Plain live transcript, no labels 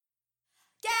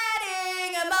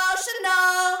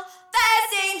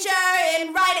danger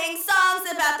in writing songs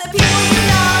about the people you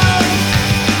know.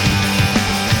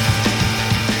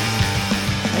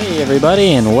 Hey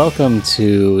everybody, and welcome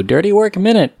to Dirty Work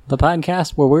Minute, the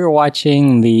podcast where we're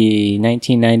watching the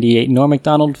 1998 Norm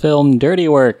Macdonald film Dirty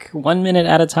Work, 1 minute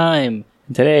at a time.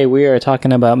 And today we are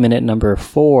talking about minute number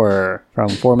 4, from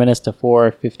 4 minutes to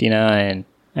 4:59.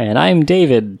 And I'm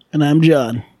David. And I'm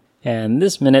John. And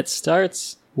this minute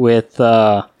starts with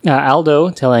Aldo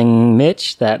telling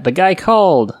Mitch that the guy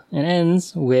called, and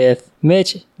ends with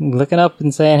Mitch looking up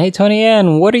and saying, "Hey, Tony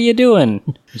Ann, what are you doing?"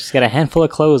 She's got a handful of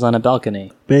clothes on a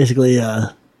balcony. Basically,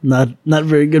 not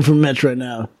very good for Mitch right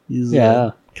now. He's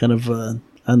kind of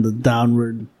on the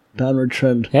downward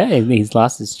trend. Yeah, he's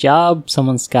lost his job.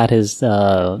 Someone's got his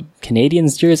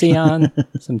Canadians jersey on.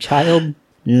 Some child.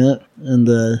 Yeah, and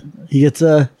he gets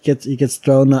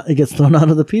thrown out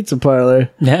of the pizza parlor.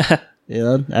 Yeah.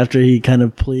 Yeah, after he kind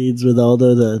of pleads with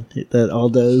Aldo that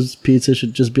Aldo's pizza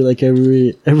should just be like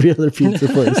every other pizza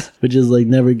place, which is like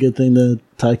never a good thing to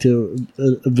talk to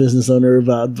a business owner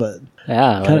about, but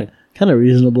yeah, kind of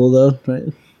reasonable though, right?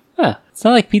 Yeah, it's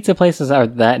not like pizza places are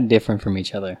that different from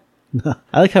each other.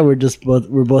 I like how we're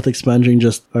both expunging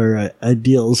just our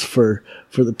ideals for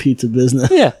the pizza business.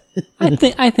 Yeah, I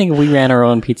think if we ran our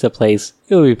own pizza place,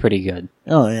 it would be pretty good.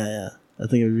 Oh yeah. I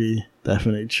think it would be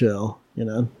definitely chill, you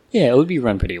know. Yeah, it would be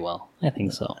run pretty well. I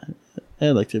think so.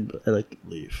 I like to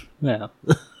leave. Yeah,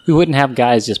 we wouldn't have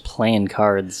guys just playing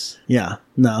cards. Yeah,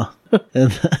 no,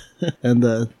 and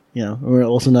you know, we're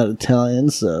also not Italian,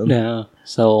 so no.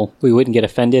 So we wouldn't get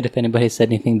offended if anybody said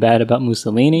anything bad about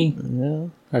Mussolini. Yeah,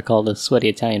 or called us sweaty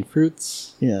Italian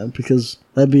fruits. Yeah, because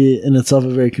that'd be in itself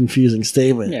a very confusing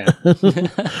statement. Yeah.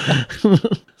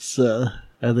 So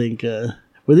I think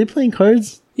were they playing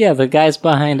cards? Yeah, the guys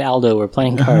behind Aldo were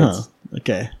playing cards.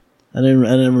 Okay. I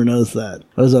never noticed that.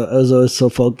 I was always so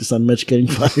focused on Mitch getting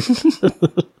fired.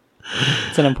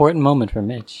 It's an important moment for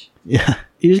Mitch. Yeah.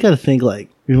 You just gotta think, like,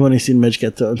 we've only seen Mitch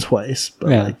get thrown twice, but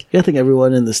like, you gotta think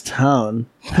everyone in this town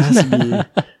has to be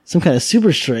some kind of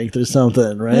super strength or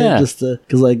something, right? Yeah. Just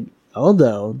because, like,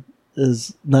 Aldo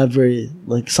is not very,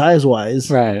 like,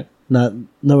 size-wise. Right. Not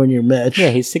nowhere near Mitch.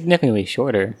 Yeah, he's significantly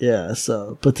shorter. Yeah,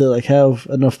 so, but to, like, have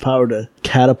enough power to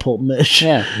catapult Mitch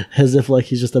as if, like,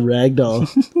 he's just a rag doll,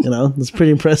 you know? It's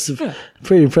pretty impressive. Yeah.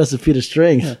 Pretty impressive feat of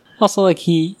strength. Yeah. Also, like,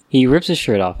 he rips his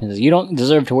shirt off and says, "You don't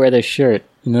deserve to wear this shirt."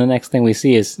 And the next thing we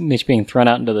see is Mitch being thrown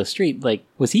out into the street. Like,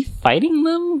 was he fighting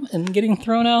them and getting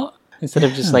thrown out? Instead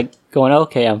of just, like, going,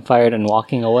 "Okay, I'm fired," and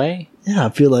walking away? Yeah, I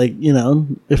feel like, you know,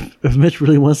 if Mitch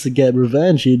really wants to get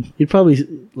revenge, he'd probably,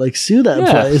 like, sue that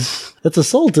place. That's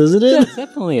assault, isn't it? Yeah, it's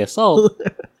definitely assault.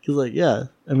 Because, like, yeah.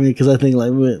 I mean, because I think,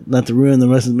 like, not to ruin the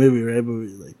rest of the movie, right? But,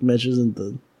 like, Mitch isn't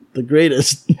the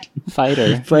greatest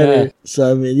fighter. Yeah.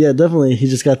 So, I mean, yeah, definitely he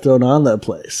just got thrown on that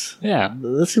place. Yeah.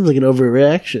 That seems like an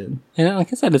overreaction. And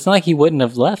like I said, it's not like he wouldn't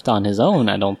have left on his own,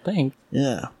 I don't think.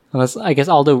 Yeah. Unless, I guess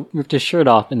Aldo ripped his shirt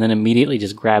off and then immediately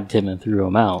just grabbed him and threw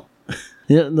him out.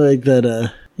 Yeah, like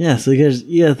that, yeah, so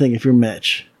you gotta think, if you're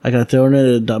Mitch, I got thrown in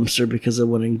a dumpster because I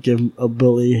wouldn't give a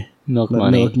bully milk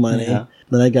money. Yeah.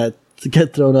 Then I got to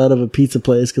get thrown out of a pizza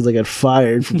place because I got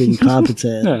fired for being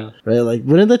incompetent. Yeah. Right? Like,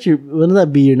 wouldn't that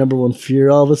be your number one fear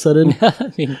all of a sudden?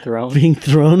 Being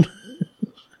thrown.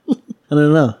 I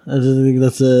don't know. I just think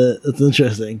that's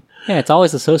interesting. Yeah, it's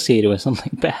always associated with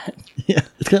something bad. Yeah,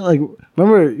 it's kind of like,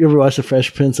 remember, you ever watched The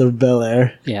Fresh Prince of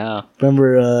Bel-Air? Yeah.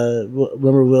 Remember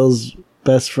Will's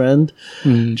best friend,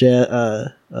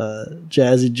 Jazzy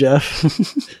Jeff,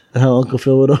 how Uncle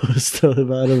Phil would always throw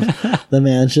him out of the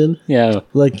mansion. Yeah.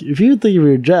 Like, if you think you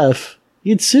were Jeff,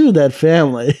 you'd sue that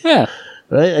family. Yeah.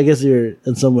 Right? I guess you're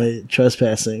in some way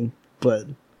trespassing, but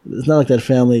it's not like that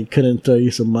family couldn't throw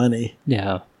you some money.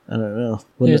 Yeah. I don't know.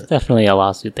 There's definitely a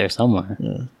lawsuit there somewhere.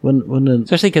 Yeah.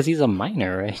 Especially because he's a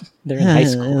minor, right? They're in high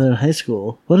school. Yeah, they're in high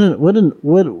school. What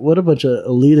a bunch of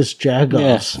elitist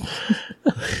jagoffs.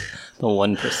 Yeah. The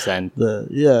 1%.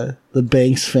 The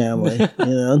Banks family, you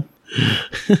know?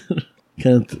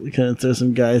 kind of throw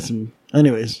some guys some...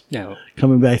 Anyways,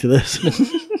 coming back to this.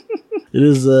 It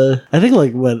is, I think,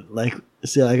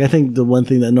 I think the one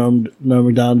thing that Norm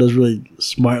Macdonald does really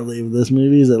smartly with this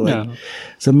movie is that,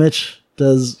 so Mitch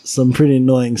does some pretty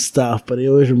annoying stuff, but he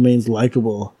always remains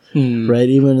likable, right?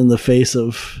 Even in the face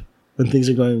of when things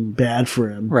are going bad for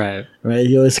him, right?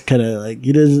 He always kind of, like,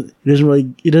 he doesn't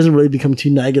really become too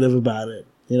negative about it,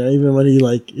 you know. Even when he,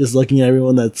 like, is looking at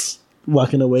everyone that's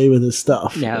walking away with his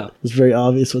stuff, it's very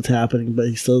obvious what's happening, but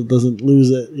he still doesn't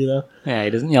lose it, you know. Yeah, he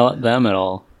doesn't yell at them at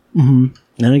all. And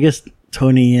I guess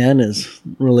Tony Ann is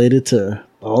related to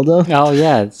Aldo. Oh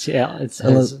yeah, it's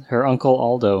her uncle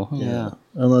Aldo. Yeah,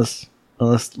 unless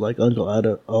Unless like Uncle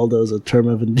Aldo's a term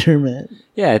of endearment.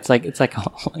 Yeah, it's like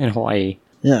in Hawaii.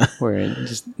 Yeah. Where it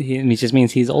just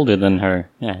means he's older than her.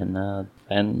 And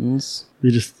friends. We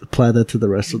just apply that to the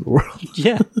rest of the world.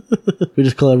 Yeah. We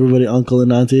just call everybody uncle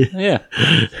and auntie. Yeah.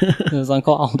 It was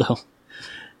Uncle Aldo.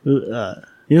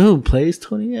 You know who plays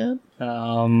Tony Ann?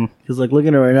 Because like looking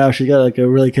at her right now, she got like a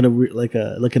really kind of like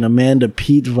an Amanda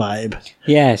Peet vibe.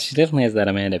 Yeah, she definitely has that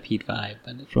Amanda Peet vibe.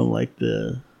 But from like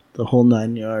the whole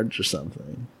 9 yards or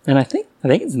something. And I think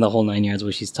it's in the whole 9 yards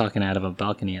where she's talking out of a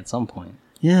balcony at some point.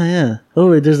 Yeah. Oh,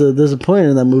 wait, there's a point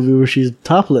in that movie where she's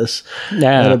topless.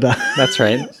 Yeah, that's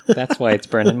right. That's why it's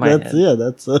burning my head. Yeah,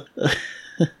 that's...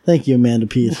 Thank you, Amanda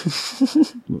Peet.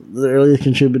 The early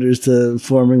contributors to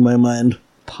forming my mind.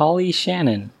 Polly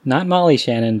Shannon. Not Molly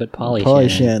Shannon, but Polly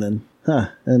Shannon. Huh.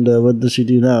 And what does she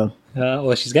do now?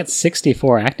 Well, she's got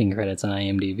 64 acting credits on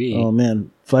IMDb. Oh,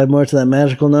 man. 5 more to that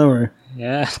magical number.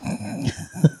 Yeah.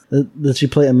 Did she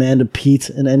play Amanda Peet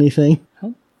in anything?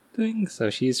 I don't think so.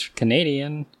 She's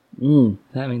Canadian.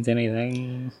 That means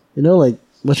anything. You know, like,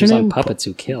 what's her name? On Puppets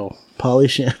Who Kill. Polly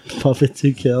Shannon, Puppets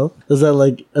Who Kill. Is that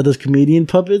like, are those comedian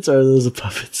puppets or are those the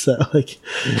puppets that like...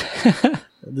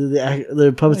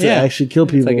 They're puppets that actually kill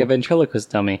people. It's like a ventriloquist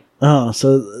dummy. Oh,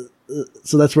 so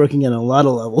that's working on a lot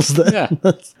of levels then.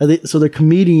 Yeah. So they're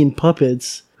comedian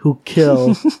puppets who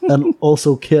kill and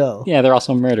also kill. Yeah, they're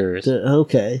also murderers.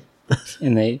 Okay.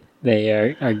 And they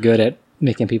are good at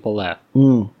making people laugh.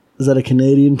 Is that a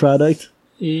Canadian product?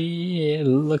 Yeah, it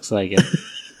looks like it.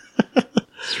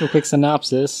 Just real quick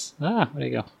synopsis. Where'd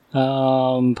it go?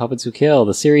 Puppets Who Kill.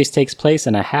 The series takes place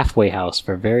in a halfway house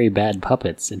for very bad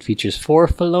puppets. It features 4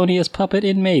 felonious puppet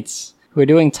inmates who are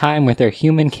doing time with their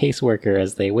human caseworker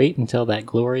as they wait until that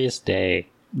glorious day.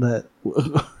 That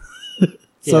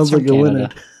sounds like a winner.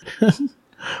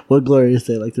 What glorious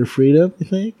day? Like their freedom, you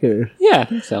think? Or yeah, I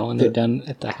think so. When they're done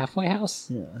at the halfway house.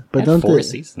 Yeah, but don't 4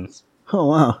 seasons. Oh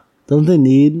wow! Don't they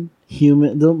need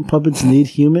human? Don't puppets need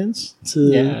humans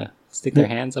to? Yeah, stick their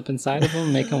hands up inside of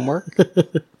them, make them work.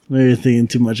 Maybe you're thinking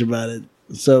too much about it.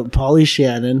 So Polly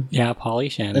Shannon. Yeah, Polly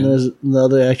Shannon. And there's the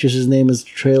other actress's name is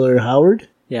Traylor Howard.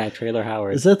 Yeah, Traylor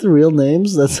Howard. Is that the real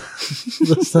names? Those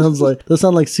sound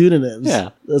like pseudonyms. Yeah.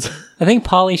 I think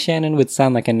Polly Shannon would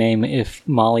sound like a name if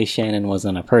Molly Shannon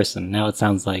wasn't a person. Now it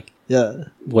sounds like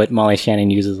what Molly Shannon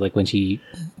uses like when she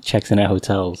checks in at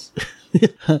hotels.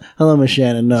 Hello, Miss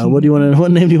Shannon. No, what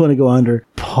name do you want to go under?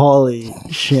 Polly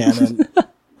Shannon.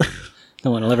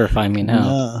 No one will ever find me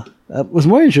now. What's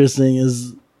more interesting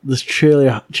is this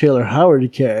Traylor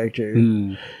Howard character.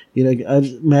 You know, I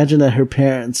imagine that her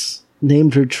parents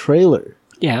named her Trailer.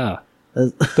 Yeah.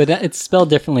 But it's spelled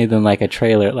differently than like a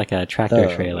trailer, like a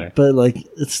tractor trailer. But like,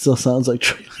 it still sounds like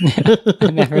trailer.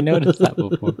 I never noticed that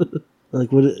before. Like,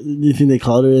 do you think they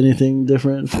called her anything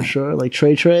different for sure? Like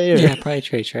Trey? Or? Yeah, probably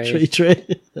Trey.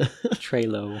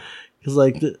 Traylo.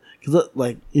 Because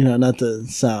you know, not to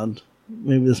sound,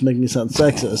 maybe this makes me sound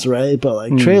sexist, right? But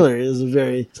like Trailer is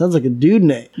sounds like a dude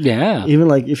name. Yeah.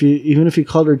 Even if you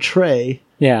called her Trey.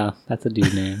 Yeah, that's a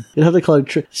dude name. You'd have to call her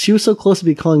Trey. She was so close to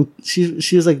be calling. She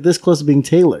was like this close to being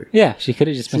Taylor. Yeah, she could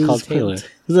have just been called Taylor. It's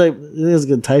like, you think it's a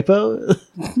good typo?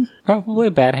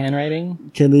 Probably bad handwriting.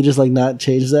 Can they just like not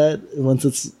change that once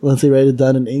they write it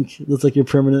down in ink? That's like your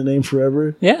permanent name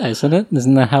forever. Yeah, isn't it?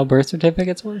 Isn't that how birth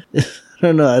certificates work? I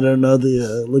don't know. I don't know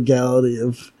the legality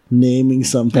of naming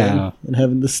something and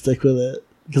having to stick with it,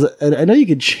 because I know you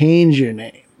could change your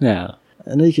name. Yeah,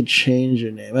 I know you could change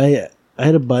your name. I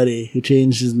had a buddy who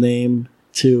changed his name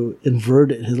to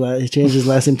Inverted. He changed his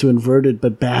last name to Inverted,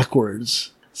 but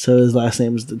backwards. So his last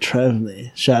name is Detrevny.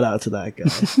 Shout out to that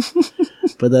guy.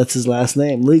 But that's his last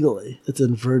name legally. It's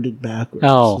inverted backwards.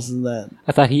 Oh, isn't that?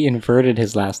 I thought he inverted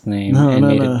his last name and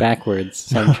made it backwards.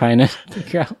 So I'm trying to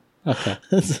figure out. Okay,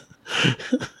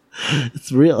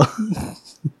 it's real.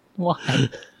 Why?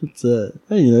 It's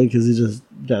because he just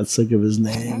got sick of his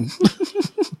name.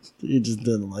 He just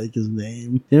didn't like his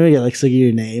name. You know, you get like sick of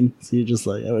your name, so you're just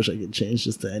like, I wish I could change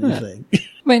this to anything. Yeah.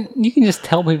 I mean, you can just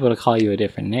tell people to call you a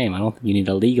different name. I don't think you need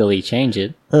to legally change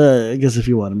it. I guess if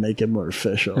you want to make it more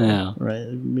official, yeah. Right?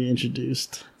 Be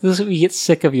introduced. This is what you get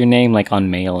sick of your name, like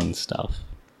on mail and stuff.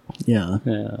 Yeah.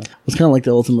 It's kind of like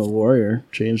the Ultimate Warrior.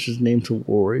 Changed his name to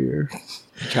Warrior.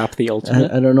 Dropped the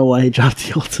Ultimate? I don't know why he dropped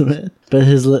the Ultimate, but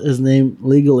his name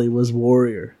legally was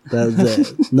Warrior. That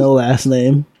was it. No last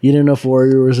name. You didn't know if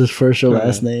Warrior was his first or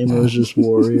last name. It was just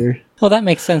Warrior. Well, that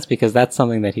makes sense because that's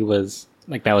something that he was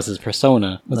like that was his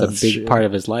persona, was That's a big true. part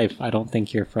of his life. I don't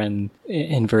think your friend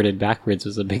inverted backwards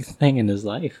was a big thing in his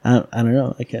life. I don't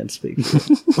know. I can't speak. For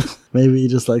him. Maybe he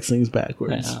just likes things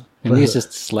backwards. Yeah. Maybe he's just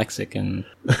dyslexic, and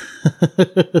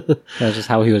that's just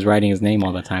how he was writing his name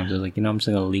all the time. So like, I'm just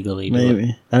gonna legally do it.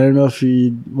 Maybe. I don't know if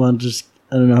you want to just.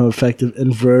 I don't know how effective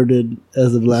inverted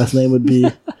as the last name would be.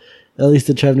 At least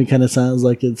the Chevney kind of sounds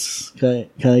like it's kind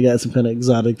of got some kind of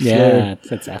exotic flair.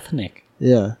 Yeah, it's ethnic.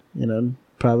 Yeah,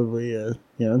 probably,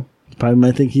 probably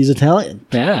might think he's Italian.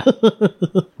 Yeah.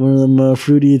 One of them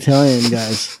fruity Italian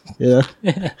guys. Yeah.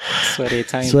 Sweaty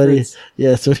Italian Sweaty. fruits.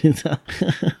 Yeah, sweaty Italian.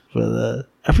 But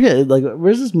I forget, like,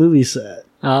 where's this movie set?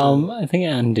 I think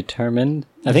Undetermined.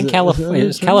 I think it California. It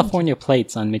was Undetermined? California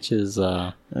plates on Mitch's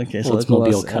Okay, so like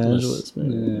Oldsmobile Los Cutlass. Angeles,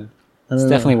 maybe. Yeah. I It's don't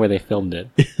definitely know. where they filmed it.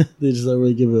 They just don't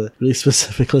really give a really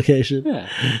specific location. Yeah.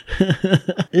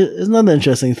 It's another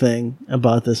interesting thing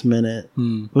about this minute.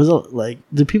 Was it like,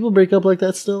 do people break up like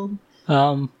that still?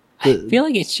 I feel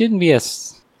like it shouldn't be a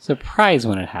surprise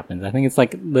when it happens. I think it's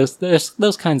like there's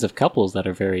those kinds of couples that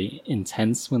are very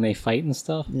intense when they fight and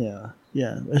stuff. Yeah.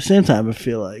 Yeah. At the same time, I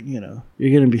feel like, you're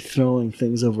going to be throwing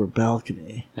things over a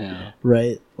balcony, Yeah.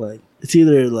 right? Like, it's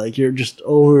either like you're just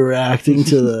overreacting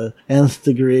to the nth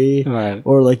degree, Right.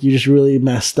 or like you just really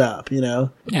messed up, Yeah.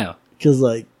 Because,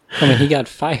 like, I mean, he got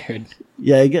fired.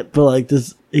 yeah, but like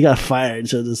this, he got fired,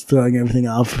 so just throwing everything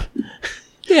off.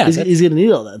 Yeah. He's going to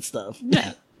need all that stuff.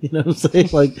 Yeah. You know what I'm saying?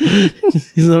 Like,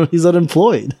 he's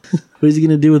unemployed. What is he going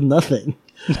to do with nothing?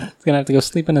 He's gonna have to go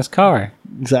sleep in his car.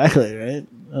 Exactly, right?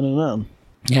 I don't know.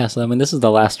 Yeah. So I mean, this is the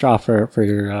last straw for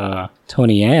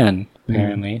Tony Ann,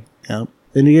 apparently. Yep.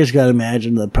 And you just got to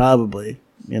imagine that probably,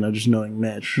 just knowing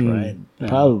Mitch, right? yeah.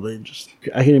 Probably just,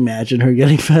 I can imagine her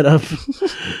getting fed up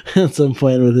at some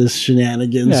point with his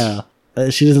shenanigans. Yeah.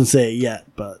 She doesn't say it yet,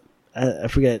 but I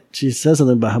forget. She says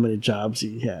something about how many jobs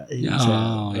he's had.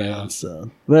 Oh, right? yeah.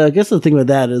 So, but I guess the thing with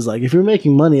that is, like, if you're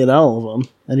making money at all of them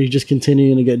and you're just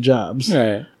continuing to get jobs,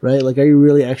 Right. right? Like, are you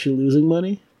really actually losing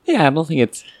money? Yeah, I don't think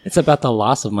it's about the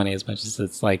loss of money as much as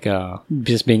it's like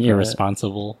just being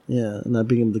irresponsible. Yeah, and not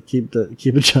being able to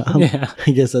keep a job. Yeah.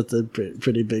 I guess that's a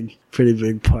pretty big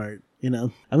part.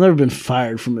 I've never been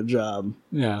fired from a job,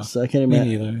 Yeah. so I can't Me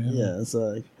imagine. neither, yeah. Yeah,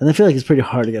 so and I feel like it's pretty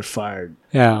hard to get fired.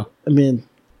 Yeah. I mean,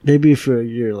 maybe for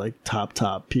your like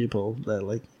top people that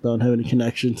like don't have any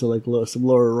connection to like some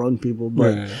lower rung people,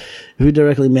 but Right. if you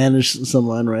directly manage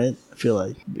someone, right, I feel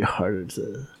like it'd be harder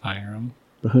to. Fire him.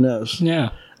 But who knows? Yeah.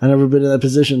 I've never been in that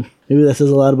position. Maybe that says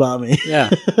a lot about me.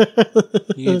 Yeah.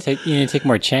 you need to take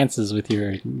more chances with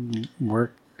your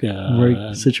work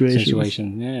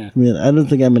situation. Yeah. I mean, I don't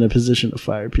think I'm in a position to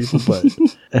fire people, but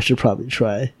I should probably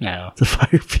try No. to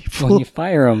fire people. When you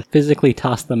fire them, physically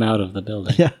toss them out of the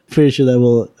building. Yeah, pretty sure that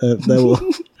will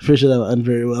pretty sure that will end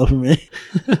very well for me.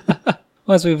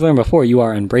 Well, as we've learned before, you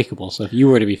are unbreakable. So if you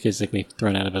were to be physically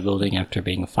thrown out of a building after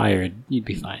being fired, you'd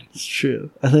be fine. It's true.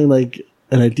 I think like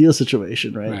an ideal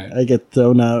situation, right? Right. I get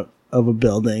thrown out of a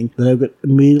building, then I get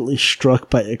immediately struck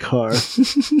by a car.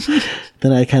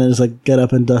 Then I kind of just like get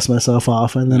up and dust myself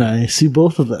off, and then I see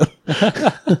both of them.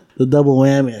 The double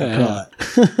whammy, I call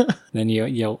it. Then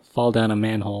you'll fall down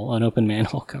an open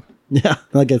manhole cover. Yeah,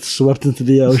 I'll get swept into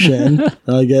the ocean. Then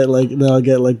I'll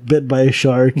get bit by a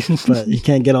shark, but you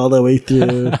can't get all the way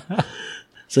through.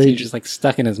 So You're you just like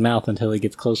stuck in his mouth until he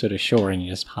gets closer to shore and you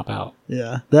just pop out.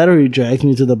 yeah, that or he drags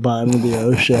me to the bottom of the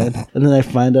ocean, and then I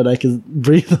find out I can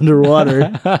breathe underwater,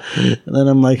 and then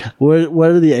I'm like, what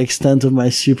are the extent of my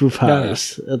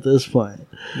superpowers at this point?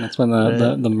 And that's when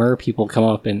the mer people come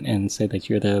up and say that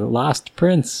you're the lost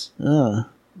prince. Yeah,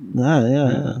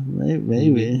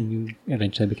 maybe. And you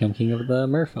eventually become king of the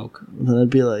merfolk. Then I'd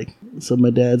be like, so my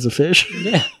dad's a fish.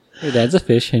 Yeah. Your dad's a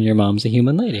fish and your mom's a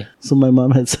human lady. So my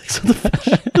mom had sex with a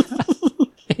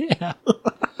fish. Yeah.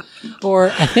 Or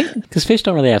I think, because fish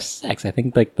don't really have sex, I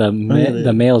think like the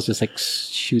males just like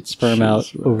shoot sperm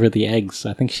out over the eggs. So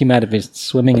I think she might have been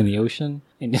swimming in the ocean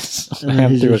and just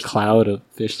swam through a cloud of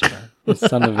fish sperm. And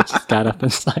some of it just got up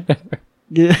inside of her.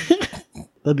 Yeah.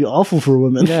 That'd be awful for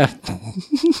women. Yeah.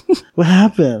 What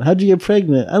happened? How'd you get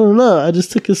pregnant? I don't know. I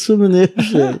just took a swim in the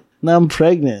ocean. Now I'm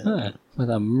pregnant. Huh. With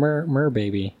a mer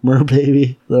baby. Mer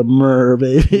baby. The mer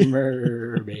baby.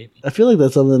 Mer baby. I feel like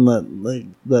that's something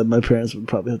that my parents would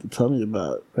probably have to tell me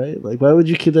about, right? Like, why would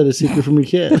you keep that a secret from your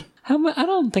kid? I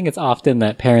don't think it's often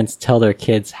that parents tell their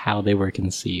kids how they were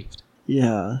conceived.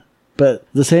 Yeah. But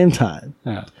at the same time,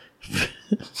 Oh.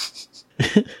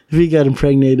 if you got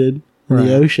impregnated in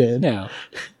the ocean Yeah.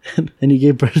 and you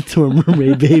gave birth to a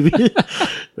mermaid baby,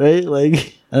 right?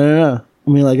 Like, I don't know. I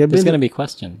mean, like, There's going to be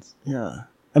questions. yeah.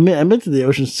 I mean, I've been to the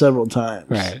ocean several times.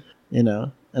 Right. And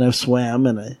I've swam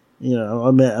and You know,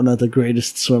 I'm not the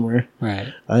greatest swimmer.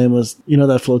 Right. I almost, you know,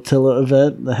 that flotilla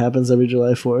event that happens every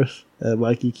July 4th at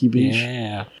Waikiki Beach.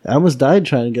 Yeah. I almost died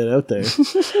trying to get out there.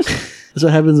 That's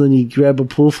what happens when you grab a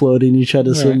pool float and you try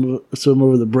to swim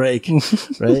over the break,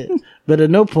 right? But at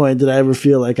no point did I ever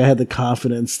feel like I had the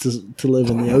confidence to live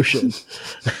in the ocean.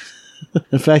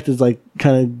 In fact, it's like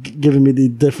kind of giving me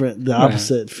the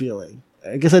opposite feeling.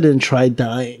 I guess I didn't try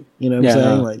dying. You know what I'm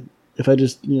saying? Like if I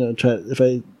just, you know, if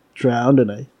I drowned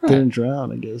and I didn't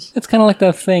drown, I guess. It's kind of like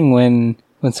that thing when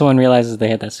someone realizes they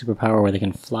have that superpower where they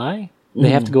can fly, they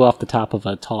have to go off the top of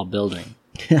a tall building.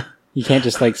 Yeah. You can't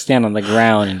just like stand on the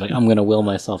ground and like, I'm going to will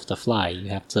myself to fly. You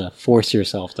have to force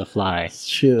yourself to fly. It's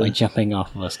true. By jumping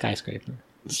off of a skyscraper.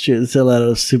 It's true. It's a lot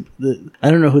of I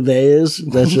don't know who they is.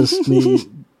 That's just me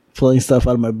pulling stuff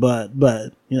out of my butt.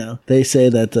 But, you know, they say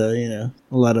that, you know,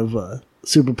 a lot of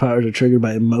superpowers are triggered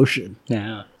by emotion.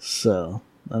 Yeah. So,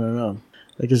 I don't know.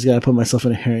 I just got to put myself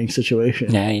in a herring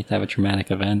situation. Yeah, you have to have a traumatic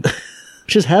event.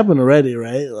 Which has happened already,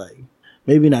 right? Like,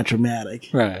 maybe not traumatic.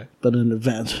 Right. But an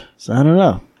event. So, I don't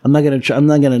know. I'm not gonna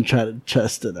try to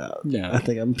test it out. Yeah. I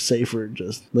think I'm safer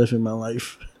just living my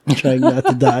life, trying not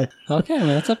to die. Okay, well,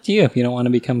 that's up to you if you don't want to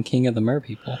become king of the mer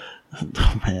people.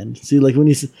 Oh man, see, like when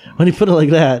you put it like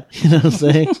that, you know what I'm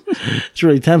saying? It's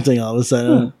really tempting all of a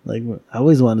sudden. Like I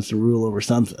always wanted to rule over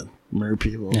something. Mer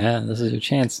people. Yeah, this is your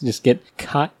chance. Just get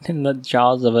caught in the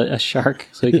jaws of a shark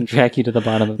so he can track you to the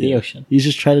bottom of the ocean. You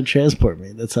just try to transport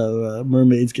me. That's how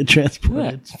mermaids get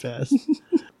transported fast.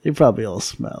 They probably all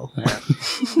smell. Yeah.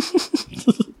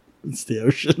 It's the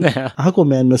ocean. Yeah.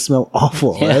 Aquaman must smell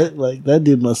awful, right? Like that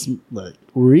dude must like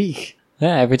reek.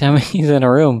 Yeah, every time he's in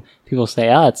a room, people say,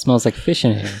 it smells like fish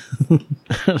in here.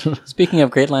 Speaking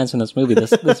of great lines from this movie,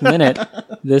 this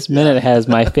minute has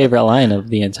my favorite line of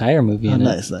the entire movie in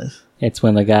it. Nice. It's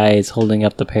when the guy is holding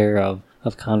up the pair of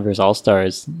Converse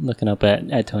All-Stars, looking up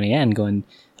at Tony Ann, going,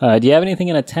 do you have anything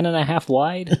in a 10.5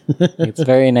 wide? It's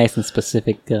very nice and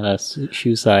specific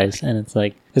shoe size. And it's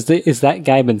like, is that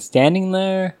guy been standing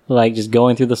there, like just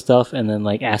going through the stuff and then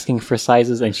like asking for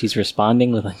sizes and she's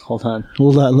responding with like, hold on,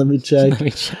 let me check.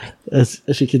 As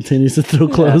she continues to throw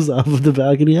clothes off of the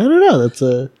balcony. I don't know. That's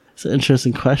an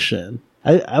interesting question.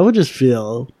 I would just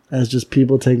feel as just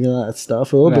people taking that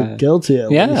stuff a little bit guilty at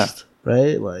least.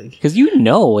 Right? Like, because you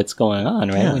know what's going on,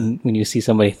 right? Yeah. When you see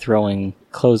somebody throwing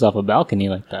clothes off a balcony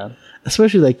like that.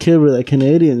 Especially that kid with that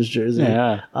Canadiens jersey.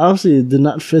 Yeah. Obviously, it did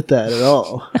not fit that at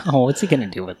all. Oh, what's he going to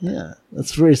do with that? Yeah.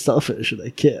 That's very selfish of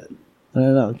that kid. I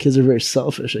don't know. Kids are very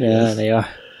selfish, I guess. Yeah, they are.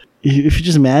 If you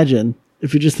just imagine,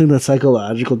 if you just think that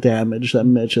psychological damage that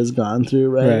Mitch has gone through,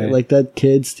 right? Like that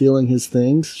kid stealing his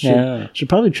things should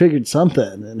probably triggered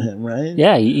something in him, right?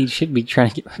 Yeah, he should be trying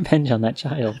to get revenge on that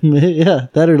child. Yeah,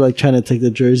 that or like trying to take the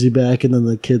jersey back and then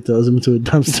the kid throws him into a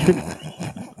dumpster.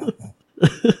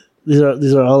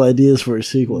 These are all ideas for a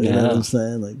sequel, you know what I'm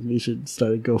saying? Like we should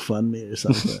start a GoFundMe or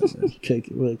something.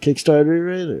 Kickstarter,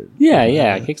 right?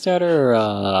 Or, Kickstarter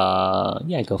or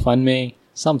GoFundMe,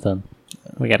 something.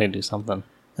 We got to do something.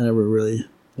 I never really.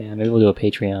 Yeah, maybe we'll do a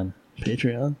Patreon.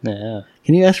 Patreon? Yeah.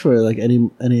 Can you ask for like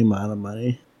any amount of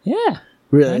money? Yeah.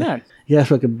 Really? Why not? You ask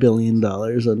for like $1 billion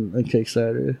on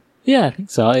Kickstarter? Yeah, I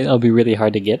think so. It'll be really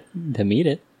hard to meet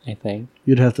it, I think.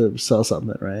 You'd have to sell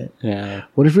something, right? Yeah.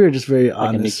 What if we were just very like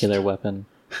honest? A nuclear weapon.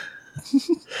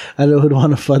 I know who'd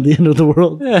want to fund the end of the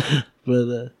world. Yeah.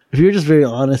 But if you were just very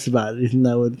honest about it, do you think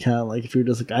that would count? Like if you were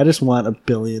just like, I just want $1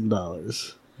 billion.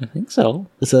 I think so.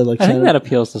 So like I think that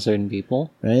appeals to certain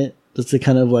people, right? That's the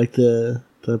kind of like the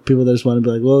people that just want to be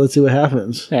like, well, let's see what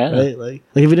happens, right? Like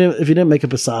if you didn't make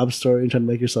up a sob story and try to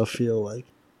make yourself feel like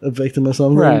a victim of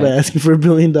something by asking for $1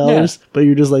 billion, but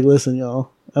you're just like, listen,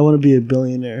 y'all, I want to be a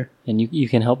billionaire, and you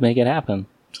can help make it happen.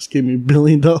 Just give me $1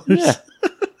 billion. Yeah.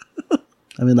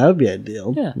 I mean, that would be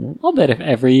ideal. Yeah, I'll bet if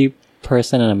every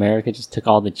person in America just took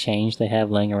all the change they have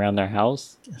laying around their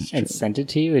house and sent it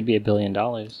to you, it'd be $1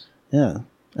 billion. Yeah.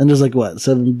 And there's like, what,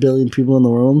 7 billion people in the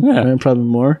world? Yeah. Right? Probably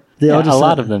more. They all just a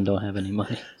lot of them don't have any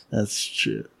money. That's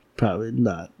true. Probably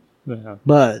not. Yeah.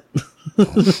 But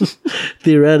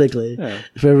theoretically,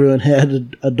 if everyone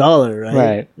had a dollar,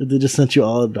 right? If they just sent you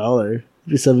all $1, it'd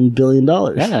be $7 billion.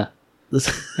 Yeah.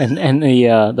 and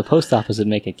the post office would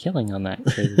make a killing on that.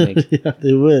 Yeah,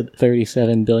 they would.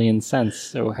 37 billion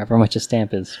cents, or however much a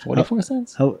stamp is. 44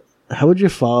 cents? How would you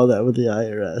follow that with the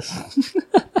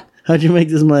IRS? How'd you make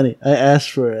this money? I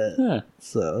asked for it. Yeah.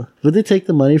 So, would they take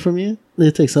the money from you?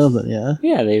 They'd take something, yeah?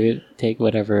 Yeah, they would take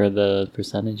whatever the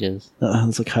percentage is.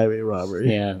 It's like highway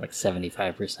robbery. Yeah, like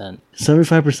 75%.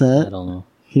 75%? I don't know.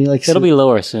 Can you It'll be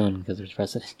lower soon because there's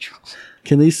presidential.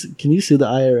 Can you sue the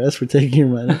IRS for taking your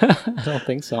money? I don't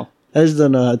think so. I just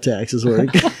don't know how taxes work.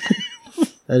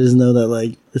 I just know that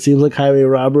like it seems like highway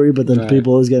robbery, but then Right.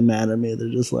 people always get mad at me. They're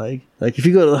just like if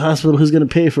you go to the hospital, who's gonna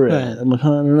pay for it? Right. I'm like, I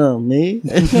don't know, me.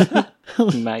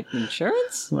 My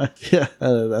insurance? Yeah, I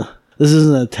don't know. This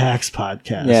isn't a tax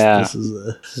podcast. Yeah. This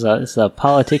is It's a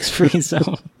politics-free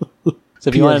zone. So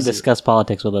if you want to PFZ. discuss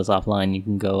politics with us offline, you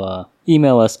can go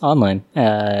email us online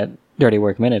at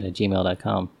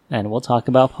dirtyworkminute@gmail.com. And we'll talk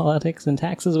about politics and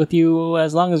taxes with you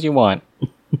as long as you want.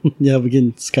 yeah. We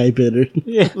can Skype it, or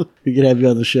Yeah. we can have you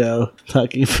on the show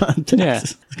talking about taxes. Yeah.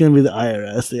 It's gonna be the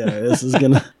IRS. The IRS is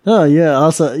gonna. Oh yeah.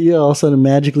 Also, you all of a sudden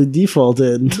magically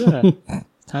defaulted. Yeah.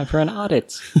 Time for an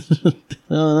audit. Oh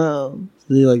no.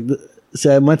 See, like, see,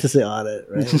 I meant to say audit,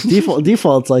 right?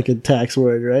 Default's like a tax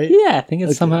word, right? Yeah, I think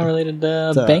it's somehow related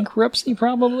to So- bankruptcy,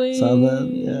 probably.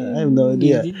 Something. Yeah, I have no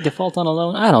idea. You default on a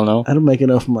loan? I don't know. I don't make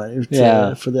enough money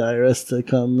for the IRS to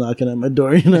come knocking at my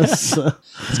door, you know. So,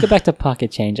 Let's go back to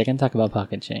pocket change. I can talk about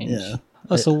pocket change. yeah.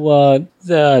 Oh,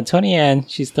 so Tony Ann,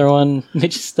 she's throwing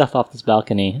Mitch's stuff off this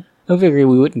balcony. I figure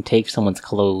we wouldn't take someone's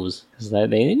clothes because they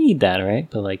need that, right?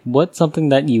 But like, what's something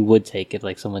that you would take if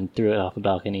like someone threw it off a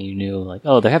balcony? You knew like,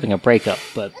 oh, they're having a breakup,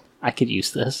 but I could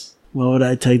use this. What would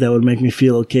I take that would make me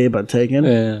feel okay about taking?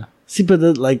 Yeah. See, but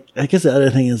I guess the other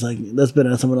thing is like that's been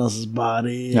on someone else's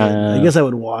body. And I guess I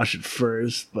would wash it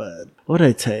first, but what would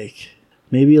I take?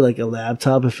 Maybe like a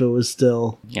laptop if it was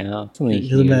still. Yeah. Something you You can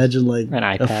can use. imagine like An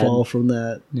a iPad. fall from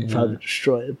that, Yeah. probably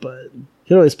destroy it, but.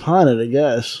 You can always pawn it, I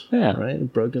guess. Yeah. Right? A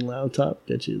broken laptop,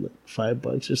 get you like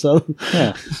 $5 or something.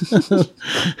 Yeah.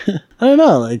 I don't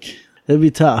know, like, it'd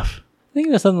be tough. I think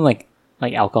it was something like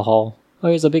alcohol. Oh,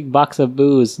 here's a big box of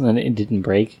booze, and then it didn't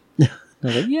break. I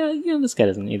was like, yeah, this guy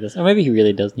doesn't need this. Or maybe he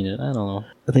really does need it. I don't know.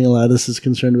 I think a lot of this is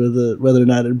concerned with whether or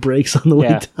not it breaks on the way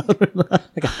Yeah. down or not.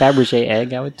 Like a Fabergé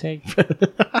egg I would take.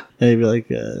 Maybe like,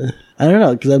 I don't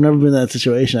know, because I've never been in that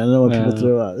situation. I don't know what people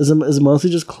throw out. Is it mostly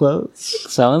just clothes?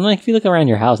 So, and like, if you look around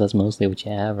your house, that's mostly what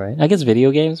you have, right? I guess video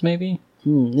games, maybe?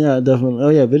 Yeah, definitely. Oh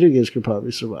yeah, video games could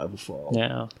probably survive a fall.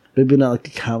 Yeah. Maybe not like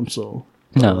a console.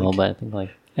 No, but I think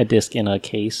like a disc in a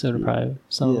case would probably,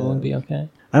 some Yeah. would be okay.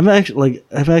 I've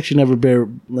actually never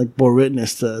bore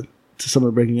witness to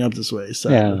someone breaking up this way. So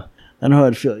Yeah. I know how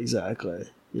I'd feel exactly.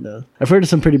 You know, I've heard of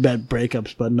some pretty bad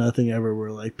breakups, but nothing ever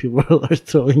where like people are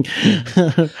throwing.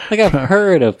 Like, I've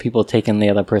heard of people taking the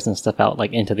other person's stuff out,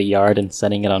 like, into the yard and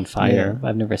setting it on fire. But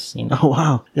I've never seen it. Oh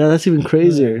wow, yeah, that's even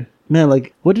crazier. Man,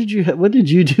 like, what did you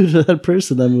do to that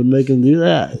person that would make them do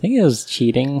that? I think it was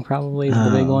cheating, probably, is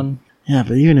the big one. Yeah,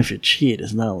 but even if you cheat,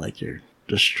 it's not like you're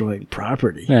destroying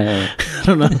property. Yeah. I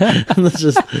don't know. that's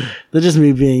just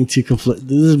me being too conflict.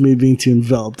 This is me being too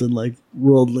enveloped in like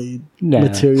worldly Yeah.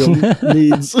 material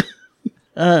needs.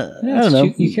 I don't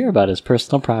know. You care about his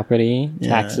personal property, Yeah.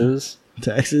 taxes.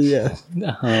 Taxes, yeah.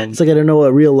 Um, It's like I don't know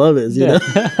what real love is, you yeah.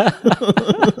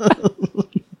 know?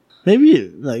 Maybe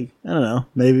like I don't know.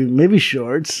 Maybe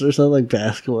shorts or something like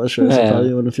basketball shorts. I Yeah.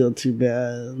 probably wouldn't feel too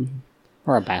bad.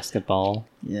 Or a basketball,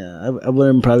 Yeah, I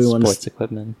wouldn't probably want sports to.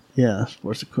 equipment. Yeah,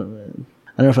 sports equipment.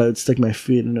 I don't know if I would stick my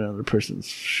feet in another person's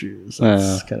shoes.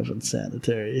 That's kind of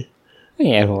unsanitary.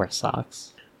 Yeah, or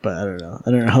socks. But I don't know. I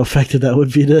don't know how effective that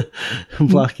would be to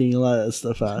blocking a lot of that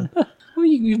stuff out. Well,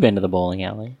 you've been to the bowling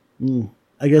alley.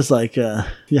 I guess like yeah.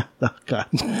 Oh God.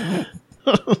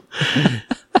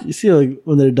 You see, like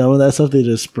when they're done with that stuff, they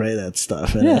just spray that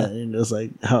stuff in Yeah. it. And just like,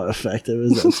 how effective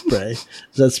is that spray? Is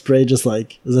that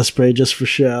spray just for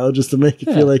show, just to make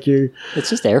it feel like you're? It's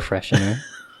just air freshener.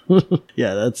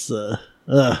 Yeah, that's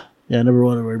yeah. I never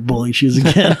want to wear bowling shoes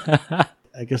again.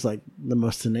 I guess like the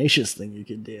most tenacious thing you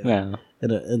can do Yeah.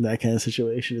 in that kind of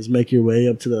situation is make your way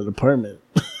up to that apartment.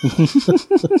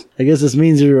 I guess this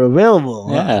means you're available.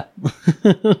 Huh?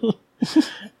 Yeah.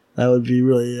 That would be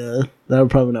really. That would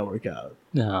probably not work out.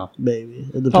 No. Maybe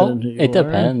it depends. Oh, on who you it are.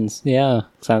 depends. Yeah.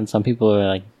 Some people are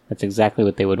like, that's exactly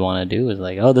what they would want to do. Is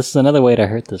like, oh, this is another way to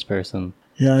hurt this person.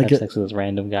 Yeah, I Have guess, sex with this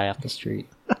random guy off the street.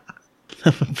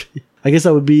 I guess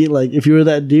that would be like if you were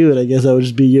that dude. I guess that would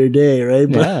just be your day, right?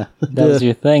 Yeah, that was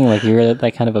your thing. Like you were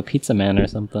that kind of a pizza man or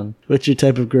something. What's your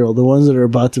type of girl? The ones that are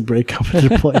about to break up with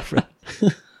their boyfriend.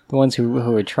 The ones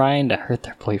who are trying to hurt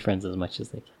their boyfriends as much as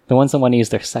they can. The ones that want to use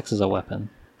their sex as a weapon.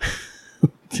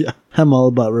 Yeah, I'm all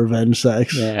about revenge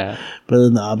sex. Yeah. But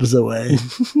in the opposite way.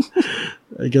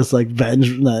 I guess like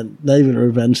not even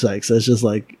revenge sex. That's just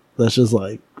like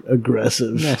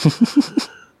aggressive,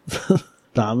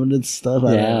 dominant stuff. I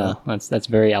don't Yeah. know. That's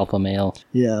very alpha male.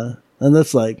 Yeah, and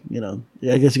that's like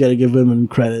I guess you got to give women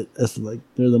credit as to like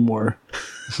they're the more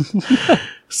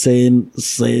sane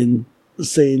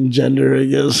gender. I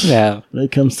guess. Yeah. When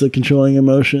it comes to controlling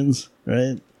emotions,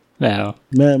 right? No.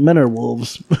 Men are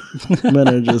wolves. Men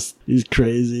are just these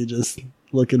crazy, just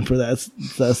looking for that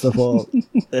stuff all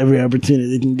every opportunity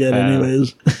you can get.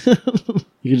 Anyways,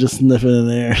 you can just sniff it in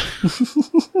there.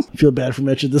 Feel bad for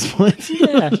Mitch at this point.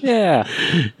 Yeah.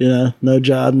 You know, no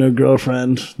job, no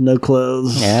girlfriend, no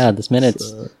clothes. Yeah, this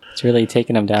minute's it's really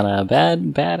taking him down a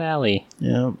bad alley.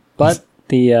 Yeah, but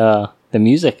the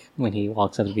music when he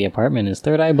walks out of the apartment is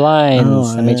Third Eye Blind,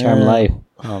 Semi-Charmed Life.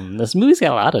 This movie's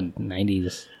got a lot of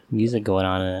 90s music going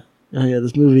on in it. Oh yeah,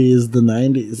 this movie is the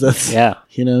 90s. That's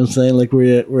you know what I'm saying? Like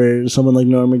where someone like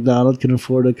Norm Macdonald can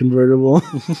afford a convertible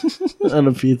on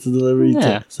a pizza delivery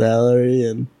salary,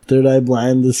 and Third Eye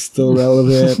Blind is still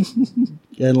relevant.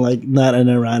 And like not an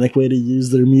ironic way to use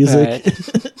their music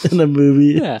in a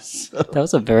movie. Yeah, so. That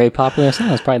was a very popular song.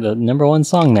 It was probably the #1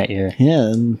 song that year.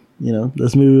 Yeah, and you know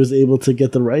this movie was able to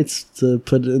get the rights to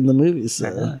put it in the movie.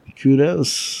 So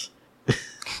kudos.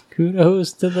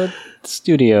 Kudos to the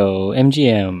studio,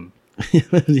 MGM.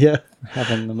 Yeah,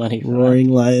 having the money. For Roaring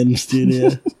Lion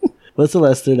Studio. What's the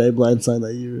last Third Eye Blind song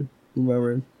that you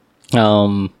remember?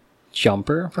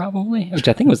 Jumper, probably, which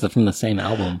I think was from the same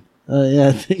album. Yeah,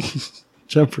 I think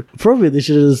Jumper. Probably they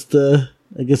should have just.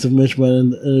 I guess if Mitch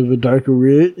went in a darker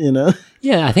route, you know.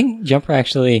 Yeah, I think Jumper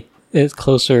actually is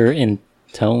closer in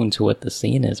tone to what the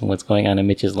scene is and what's going on in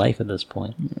Mitch's life at this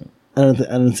point. I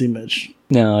don't see Mitch.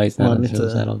 No, he's not a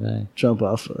suicidal guy. Jump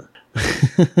off.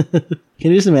 Can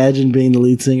you just imagine being the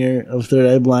lead singer of Third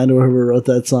Eye Blind or whoever wrote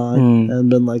that song and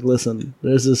been like, listen,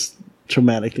 there's this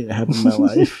traumatic thing that happened in my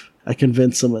life. I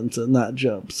convinced someone to not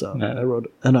jump, so I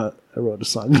wrote a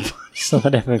song. So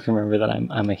that I can remember that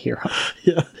I'm a hero.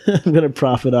 Yeah, I'm gonna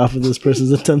profit off of this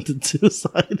person's attempted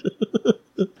suicide.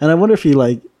 And I wonder if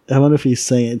he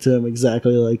sang it to him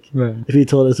exactly like if he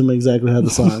told him exactly how the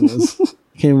song was.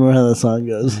 I can't remember how that song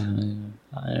goes.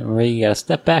 You gotta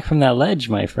step back from that ledge,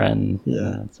 my friend.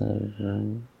 Yeah.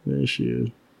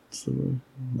 Issue.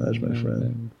 Ledge, my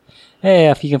friend. Hey,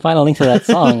 if you can find a link to that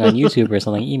song on YouTube or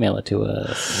something, email it to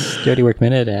us.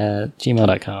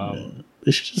 dirtyworkminute@gmail.com. Yeah.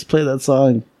 They should just play that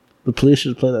song. The police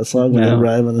should play that song when they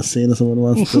arrive on the scene and someone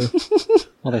wants to.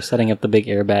 While they're setting up the big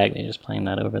airbag, they're just playing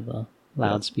that over the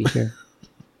loudspeaker.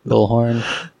 Bullhorn.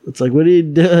 It's like, what are you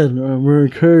doing? We're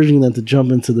encouraging them to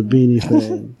jump into the beanie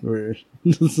thing.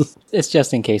 It's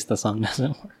just in case the song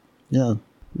doesn't work. Yeah.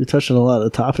 We touched on a lot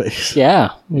of topics.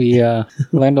 Yeah. We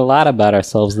learned a lot about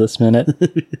ourselves this minute.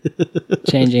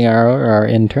 Changing our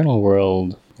internal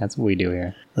world. That's what we do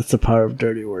here. That's the power of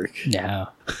dirty work. Yeah.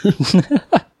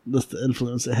 That's the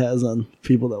influence it has on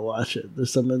people that watch it.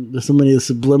 There's so many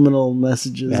subliminal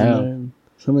messages in there. And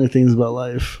so many things about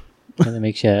life. And it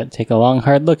makes you take a long,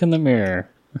 hard look in the mirror.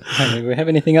 Do we have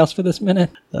anything else for this minute?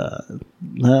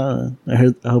 No. I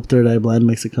hope Third Eye Blind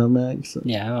makes a comeback. So.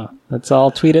 Yeah. Let's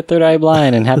all tweet at Third Eye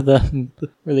Blind and have them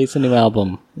release a new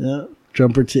album. Yeah.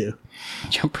 Jumper 2.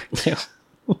 Jumper 2.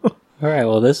 All right.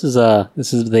 Well, this is the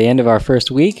end of our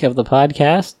first week of the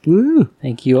podcast. Woo!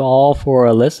 Thank you all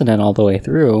for listening all the way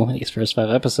through these first 5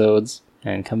 episodes.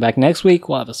 And come back next week.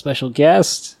 We'll have a special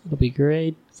guest. It'll be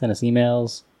great. Send us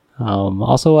emails.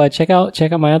 Also, check out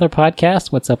my other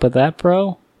podcast. What's Up With That,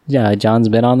 Bro? Yeah, John's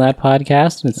been on that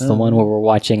podcast. It's the one where we're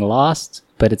watching Lost,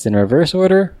 but it's in reverse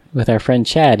order with our friend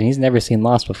Chad, and he's never seen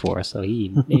Lost before, so he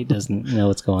doesn't know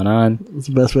what's going on. It's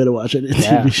the best way to watch any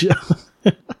TV show.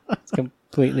 It's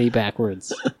completely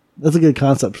backwards. That's a good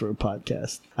concept for a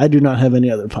podcast. I do not have any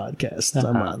other podcasts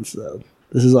I'm on, so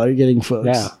this is all you're getting, folks.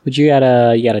 Yeah, but you got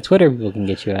a Twitter people can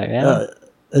get you at, yeah?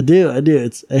 I do.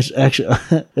 It's actually,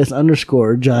 it's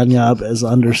 _ John Yabez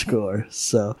 _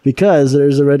 So, because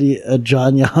there's already a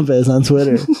John Yabez on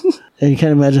Twitter. And you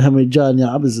can't imagine how many John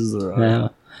Yabezes there are. Yeah.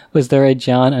 Was there a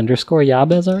John _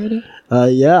 Yabez already?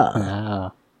 Yeah.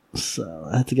 Wow. So,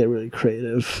 I had to get really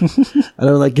creative. I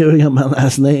don't like giving up my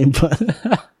last name, but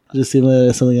it just seemed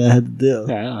like something I had to do.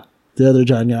 Yeah. The other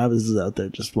John Yabezes out there,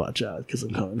 just watch out, because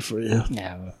I'm coming for you.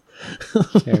 Yeah.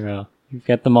 Sure. You've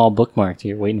got them all bookmarked.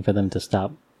 You're waiting for them to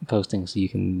stop posting so you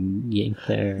can yank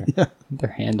their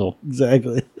handle.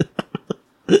 Exactly.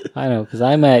 I know, because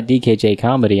I'm at DKJ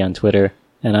Comedy on Twitter,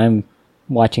 and I'm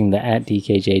watching the at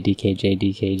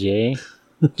DKJ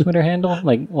Twitter handle.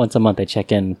 Like, once a month I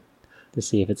check in to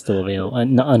see if it's still available,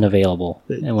 unavailable.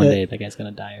 And one day that guy's going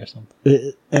to die or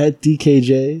something. At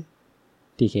DKJ?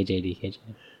 DKJ?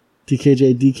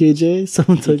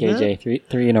 Someone took DKJ, that?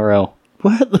 three in a row.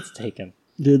 What? It's taken.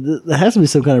 Dude, there has to be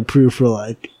some kind of proof for,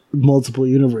 like, multiple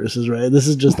universes, right? This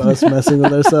is just us messing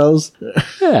with ourselves.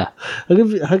 Yeah.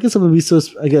 How can someone be so...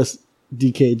 I guess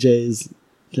DKJs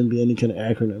can be any kind of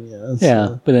acronym, yeah. So.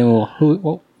 Yeah, but then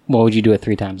what would you do it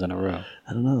 3 times in a row?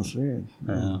 I don't know. It's weird.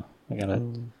 I'm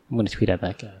going to tweet at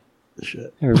that guy.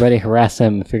 Shit. Everybody harass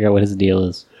him and figure out what his deal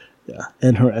is. Yeah,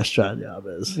 and her John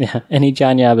Yabez. Yeah, any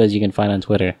John Yabez you can find on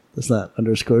Twitter. That's not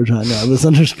underscore John Yabez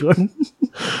underscore.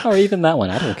 Or even that one.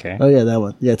 I don't care. Oh yeah, that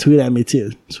one. Yeah, tweet at me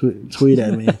too. Tweet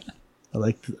at me. I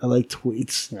like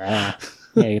tweets. Yeah,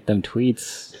 get them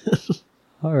tweets.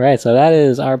 All right, so that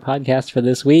is our podcast for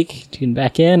this week. Tune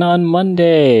back in on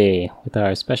Monday with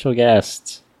our special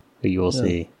guest, who you will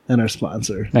see. And our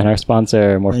sponsor. And our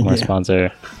sponsor, more from our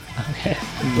sponsor. Okay.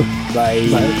 Bye.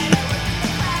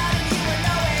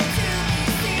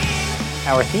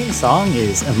 Our theme song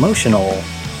is Emotional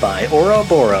by Aura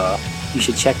Bora. You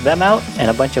should check them out and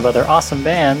a bunch of other awesome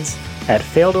bands at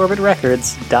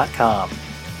failedorbitrecords.com.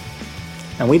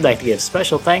 And we'd like to give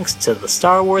special thanks to the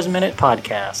Star Wars Minute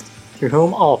podcast, through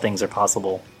whom all things are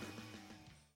possible.